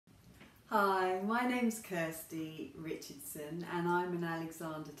Hi, my name's Kirsty Richardson and I'm an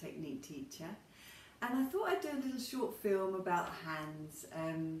Alexander Technique teacher, and I thought I'd do a little short film about hands.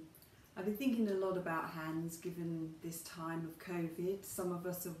 I've been thinking a lot about hands given this time of COVID. Some of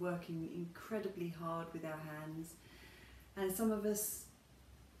us are working incredibly hard with our hands and some of us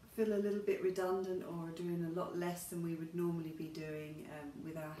feel a little bit redundant or are doing a lot less than we would normally be doing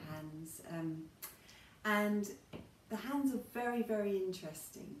with our hands. And the hands are very, very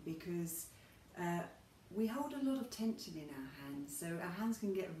interesting because we hold a lot of tension in our hands, so our hands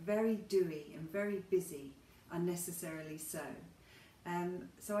can get very dewy and very busy, unnecessarily so.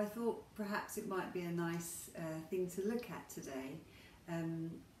 So I thought perhaps it might be a nice thing to look at today,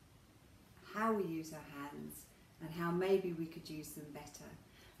 how we use our hands and how maybe we could use them better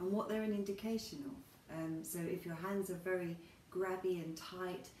and what they're an indication of. So if your hands are very grabby and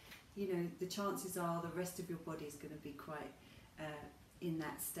tight, you know, the chances are the rest of your body is going to be quite in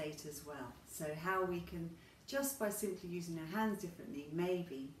that state as well. So how we can, just by simply using our hands differently,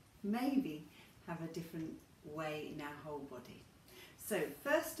 maybe have a different way in our whole body. So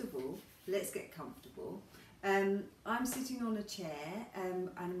first of all, let's get comfortable. I'm sitting on a chair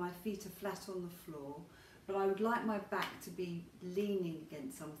and my feet are flat on the floor, but I would like my back to be leaning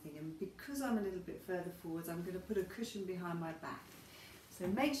against something, and because I'm a little bit further forwards, I'm going to put a cushion behind my back. So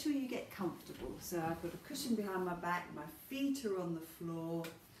make sure you get comfortable. So I've got a cushion behind my back, my feet are on the floor,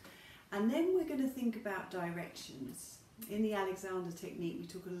 and then we're going to think about directions. In the Alexander Technique we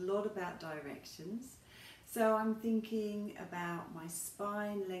talk a lot about directions. So I'm thinking about my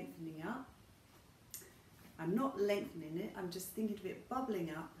spine lengthening up. I'm not lengthening it, I'm just thinking of it bubbling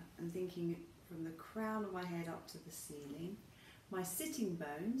up and thinking from the crown of my head up to the ceiling. My sitting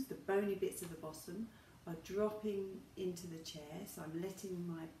bones, the bony bits of the bottom, are dropping into the chair, so I'm letting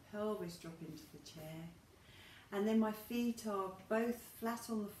my pelvis drop into the chair, and then my feet are both flat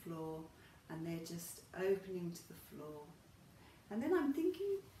on the floor and they're just opening to the floor. And then I'm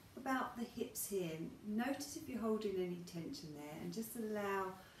thinking about the hips here. Notice if you're holding any tension there, and just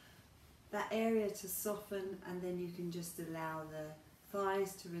allow that area to soften, and then you can just allow the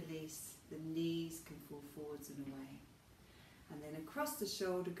thighs to release, the knees can fall forwards and away. And then across the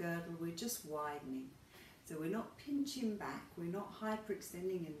shoulder girdle we're just widening. So we're not pinching back, we're not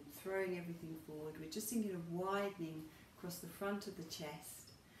hyperextending and throwing everything forward, we're just thinking of widening across the front of the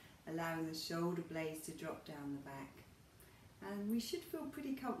chest, allowing the shoulder blades to drop down the back. And we should feel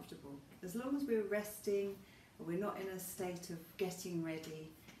pretty comfortable, as long as we're resting, we're not in a state of getting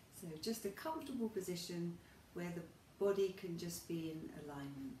ready. So just a comfortable position where the body can just be in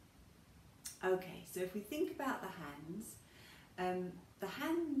alignment. Okay, so if we think about the hands, the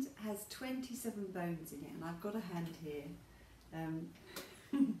hand has 27 bones in it, and I've got a hand here.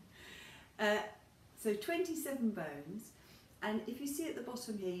 So 27 bones, and if you see at the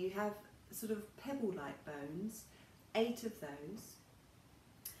bottom here you have sort of pebble-like bones, 8 of those,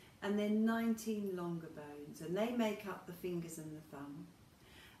 and then 19 longer bones, and they make up the fingers and the thumb.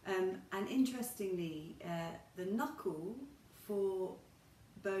 And interestingly, the knuckle for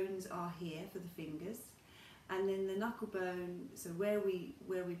bones are here for the fingers, and then the knuckle bone, so where we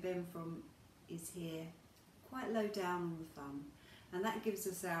bend from, is here, quite low down on the thumb, and that gives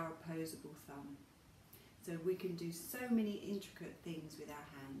us our opposable thumb. So we can do so many intricate things with our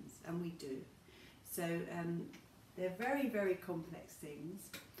hands, and we do. So they're very, very complex things,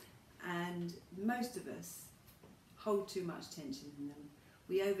 and most of us hold too much tension in them.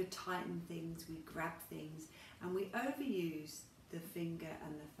 We over tighten things, we grab things, and we overuse the finger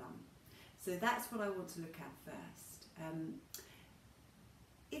and the thumb. So that's what I want to look at first.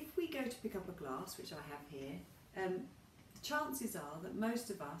 If we go to pick up a glass, which I have here, the chances are that most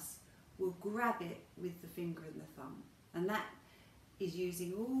of us will grab it with the finger and the thumb, and that is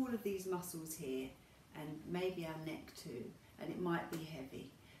using all of these muscles here and maybe our neck too, and it might be heavy.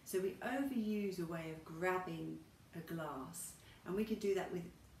 So we overuse a way of grabbing a glass, and we could do that with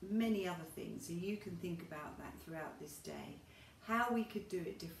many other things, so you can think about that throughout this day, how we could do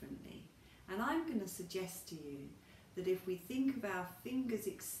it differently. And I'm going to suggest to you that if we think of our fingers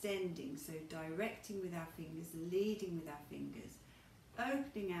extending, so directing with our fingers, leading with our fingers,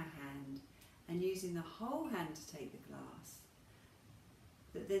 opening our hand and using the whole hand to take the glass,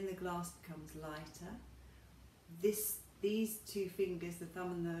 that then the glass becomes lighter. These two fingers, the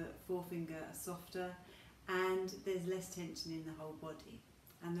thumb and the forefinger, are softer, and there's less tension in the whole body.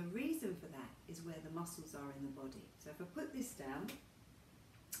 And the reason for that is where the muscles are in the body. So if I put this down,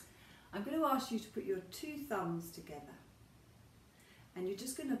 I'm going to ask you to put your 2 thumbs together, and you're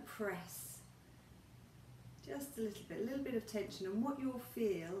just going to press just a little bit of tension, and what you'll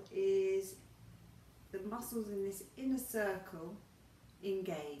feel is the muscles in this inner circle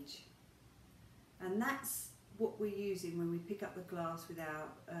engage. And that's what we're using when we pick up the glass with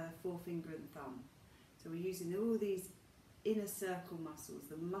our forefinger and thumb. So we're using all these inner circle muscles,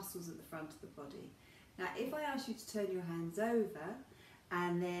 the muscles at the front of the body. Now if I ask you to turn your hands over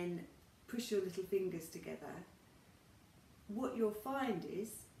and then push your little fingers together, what you'll find is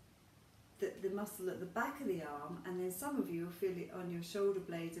that the muscle at the back of the arm, and then some of you will feel it on your shoulder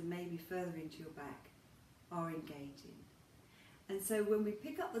blades and maybe further into your back, are engaging. And so when we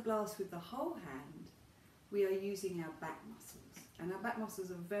pick up the glass with the whole hand, we are using our back muscles. And our back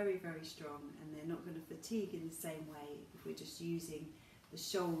muscles are very, very strong, and they're not going to fatigue in the same way if we're just using the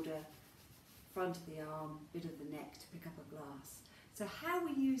shoulder, front of the arm, bit of the neck to pick up a glass. So how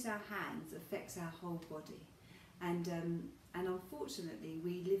we use our hands affects our whole body. And unfortunately,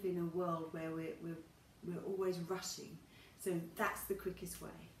 we live in a world where we're always rushing. So that's the quickest way,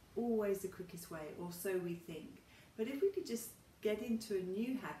 always the quickest way, or so we think. But if we could just get into a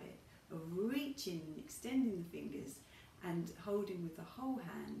new habit of reaching and extending the fingers and holding with the whole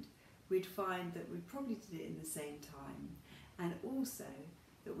hand, we'd find that we probably did it in the same time, and also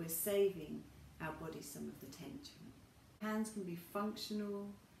that we're saving our body some of the tension. Hands can be functional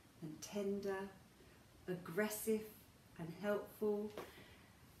and tender, aggressive and helpful,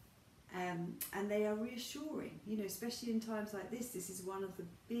 and they are reassuring, you know, especially in times like this. This is one of the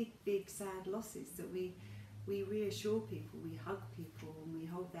big sad losses, that we reassure people, we hug people and we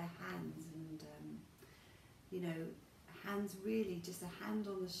hold their hands, and you know, hands really, just a hand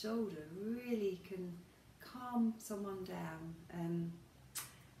on the shoulder really can calm someone down.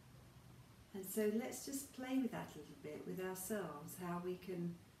 And so let's just play with that a little bit with ourselves, how we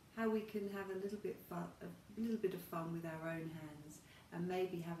can have a little bit of fun with our own hands, and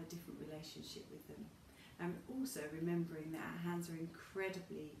maybe have a different relationship with them. And also remembering that our hands are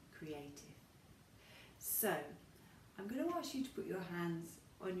incredibly creative. So I'm going to ask you to put your hands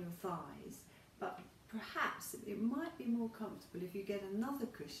on your thighs, but perhaps it might be more comfortable if you get another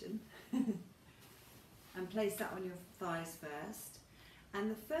cushion and place that on your thighs first. And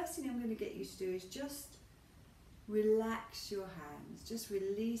the first thing I'm going to get you to do is just relax your hands, just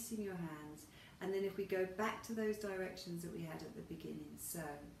releasing your hands. And then if we go back to those directions that we had at the beginning, so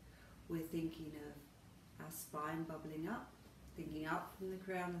we're thinking of our spine bubbling up, thinking up from the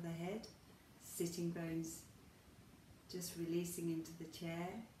crown of the head, sitting bones just releasing into the chair,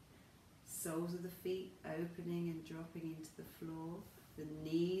 soles of the feet opening and dropping into the floor, the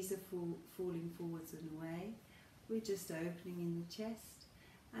knees are falling forwards and away, we're just opening in the chest,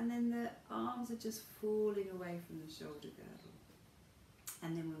 and then the arms are just falling away from the shoulder girdle.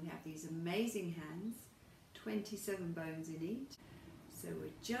 And then we have these amazing hands, 27 bones in each, so we're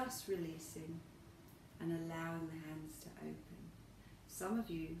just releasing and allowing the hands to open. Some of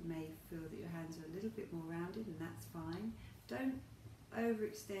you may feel that your hands are a little bit more rounded, and that's fine. Don't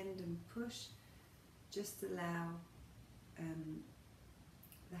overextend and push, just allow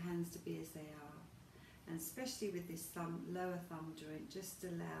the hands to be as they are. And especially with this lower thumb joint, just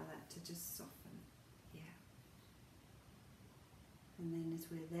allow that to just soften. Yeah. And then as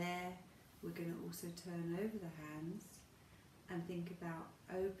we're there, we're going to also turn over the hands and think about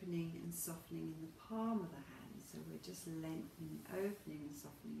opening and softening in the palm of the hands. So we're just lengthening, opening and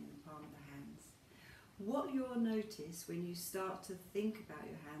softening in the palm of the hands. What you'll notice when you start to think about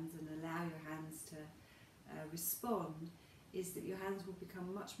your hands and allow your hands to respond is that your hands will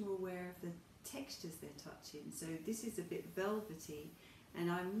become much more aware of the textures they're touching. So this is a bit velvety, and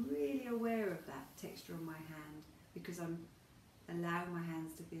I'm really aware of that texture on my hand because I'm allowing my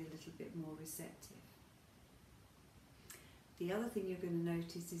hands to be a little bit more receptive. The other thing you're going to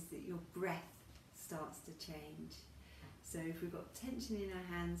notice is that your breath starts to change. So if we've got tension in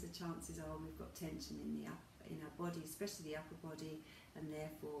our hands, the chances are we've got tension in our body, especially the upper body, and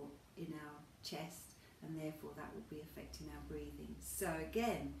therefore in our chest, and therefore that will be affecting our breathing. So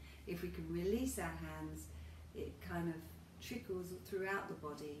again, if we can release our hands, it kind of trickles throughout the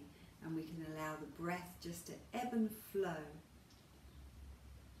body, and we can allow the breath just to ebb and flow.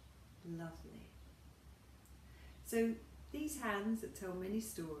 Lovely. So these hands that tell many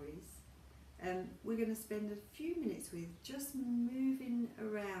stories, we're going to spend a few minutes with just moving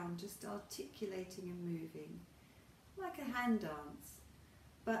around, just articulating and moving, like a hand dance.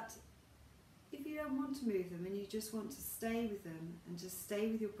 But if you don't want to move them and you just want to stay with them and just stay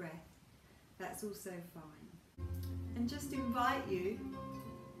with your breath, that's also fine. And just invite you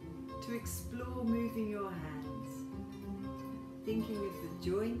to explore moving your hands, thinking of the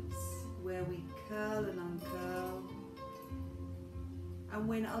joints where we curl and uncurl, and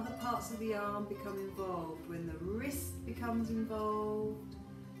when other parts of the arm become involved, when the wrist becomes involved,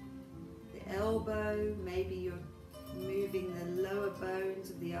 the elbow, maybe you're moving the lower bones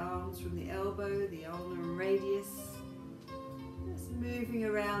of the arms from the elbow, the ulnar radius, just moving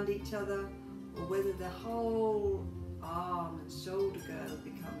around each other, or whether the whole arm and shoulder girdle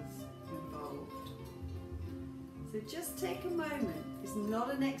becomes involved. So just take a moment. It's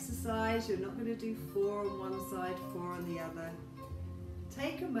not an exercise. You're not going to do 4 on one side, 4 on the other.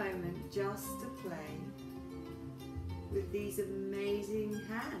 Take a moment just to play with these amazing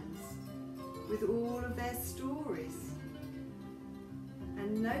hands, with all of their stories,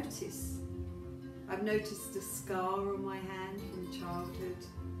 and notice. I've noticed a scar on my hand from childhood,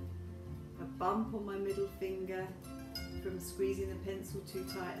 a bump on my middle finger from squeezing the pencil too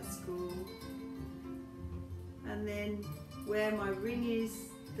tight at school, and then where my ring is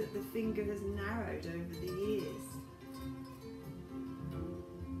that the finger has narrowed over the years.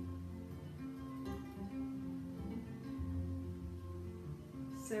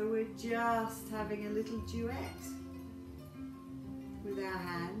 So we're just having a little duet with our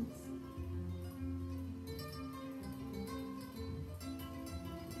hands.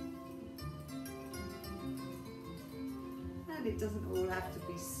 And it doesn't all have to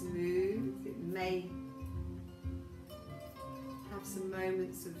be smooth. It may have some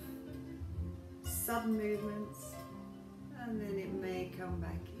moments of sudden movements, and then it may come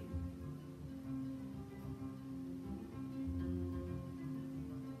back in.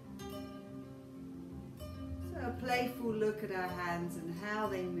 A playful look at our hands and how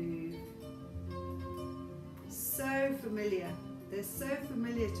they move. So familiar. They're so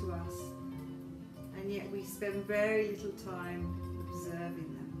familiar to us, and yet we spend very little time observing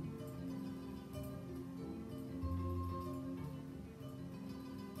them.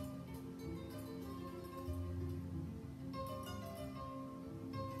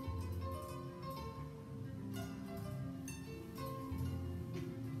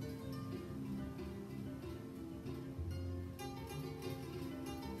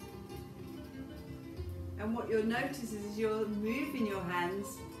 And what you'll notice is as you're moving your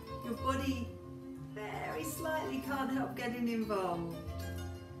hands, your body very slightly can't help getting involved.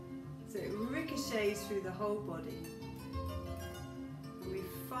 So it ricochets through the whole body. And we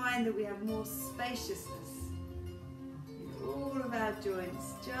find that we have more spaciousness in all of our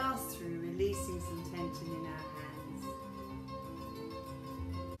joints just through releasing some tension in our hands.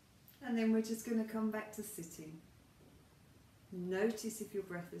 And then we're just going to come back to sitting. Notice if your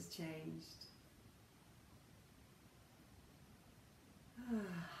breath has changed.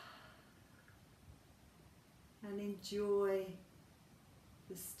 And enjoy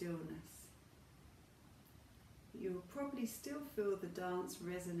the stillness. You will probably still feel the dance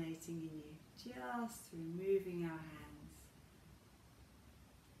resonating in you just through moving our hands.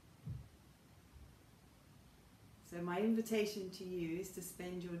 So my invitation to you is to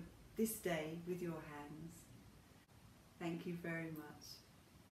spend this day with your hands. Thank you very much.